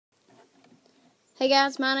Hey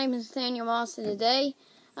guys, my name is Nathaniel Moss, and today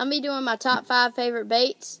I'm going to be doing my top 5 favorite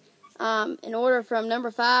baits in order from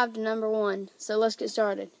number 5 to number 1. So let's get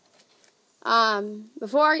started.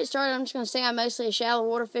 Before I get started, I'm just going to say I'm mostly a shallow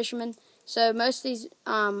water fisherman, so most of these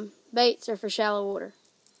baits are for shallow water.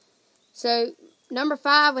 So number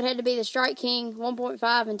 5 would have to be the Strike King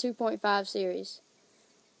 1.5 and 2.5 series.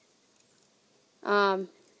 I've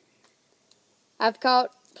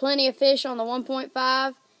caught plenty of fish on the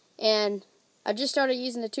 1.5, and I just started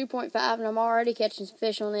using the 2.5, and I'm already catching some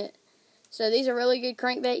fish on it. So these are really good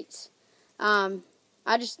crankbaits. The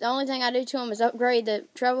only thing I do to them is upgrade the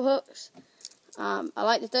treble hooks. I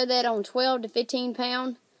like to throw that on 12 to 15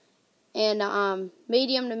 pound and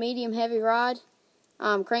medium to medium heavy rod,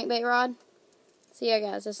 crankbait rod. So yeah,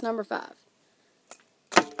 guys, that's number 5.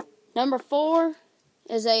 Number 4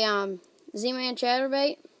 is a Z-Man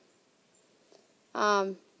chatterbait.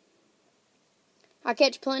 I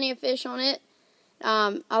catch plenty of fish on it.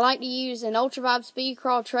 I like to use an Ultra Vibe Speed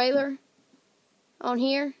Crawl trailer on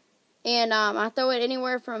here, and I throw it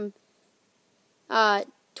anywhere from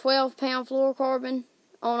 12 pound fluorocarbon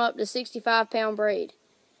on up to 65 pound braid.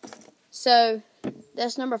 So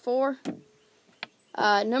that's number 4.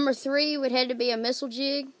 Number 3 would have to be a missile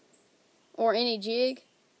jig or any jig.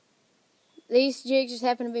 These jigs just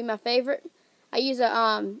happen to be my favorite. I use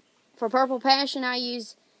for Purple Passion, I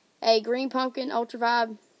use a Green Pumpkin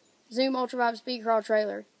Zoom Ultra Vibe Speed Crawl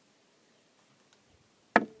trailer.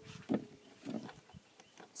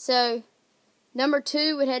 So number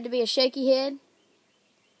 2 would have to be a Shaky Head.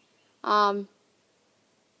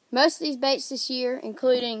 Most of these baits this year,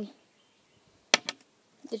 including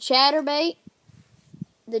the chatterbait,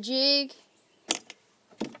 the jig,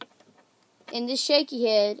 and this Shaky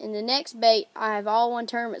Head, and the next bait, I have all won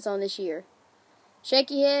tournaments on this year.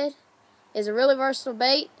 Shaky Head is a really versatile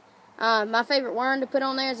bait. My favorite worm to put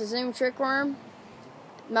on there is a Zoom Trick Worm.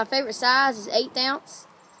 My favorite size is 1/8 ounce.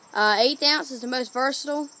 1/8 ounce is the most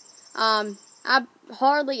versatile. I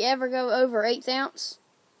hardly ever go over 1/8 ounce.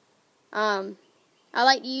 I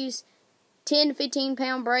like to use 10 to 15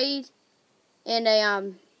 pound braid and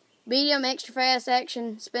a medium extra fast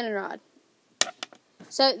action spinning rod.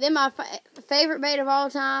 So then my favorite bait of all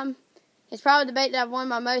time is probably the bait that I've won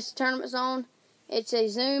my most tournaments on. It's a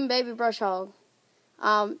Zoom Baby Brush Hog.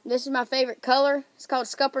 This is my favorite color. It's called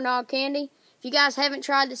Scuppernong Candy. If you guys haven't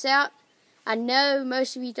tried this out, I know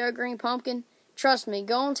most of you throw Green Pumpkin. Trust me,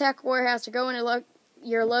 go on Tackle Warehouse or go into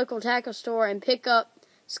your local tackle store and pick up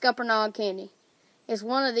Scuppernong Candy. It's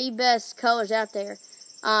one of the best colors out there.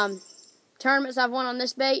 Tournaments I've won on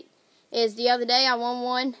this bait is the other day I won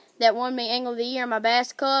one that won me Angler of the Year in my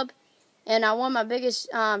Bass Club, and I won my biggest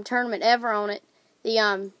tournament ever on it,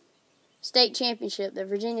 the state championship, the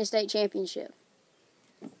Virginia State Championship.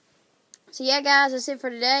 So yeah, guys, that's it for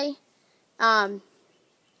today. Sorry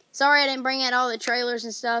I didn't bring out all the trailers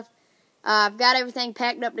and stuff. I've got everything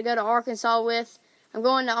packed up to go to Arkansas with. I'm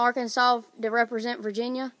going to Arkansas to represent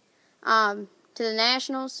Virginia to the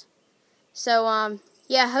Nationals. So,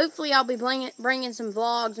 yeah, hopefully I'll be bringing some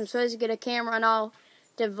vlogs. I'm supposed to get a camera and all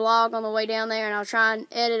to vlog on the way down there, and I'll try and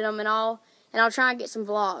edit them and all, and I'll try and get some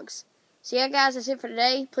vlogs. So yeah, guys, that's it for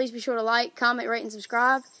today. Please be sure to like, comment, rate, and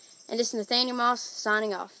subscribe. And this is Nathaniel Moss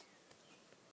signing off.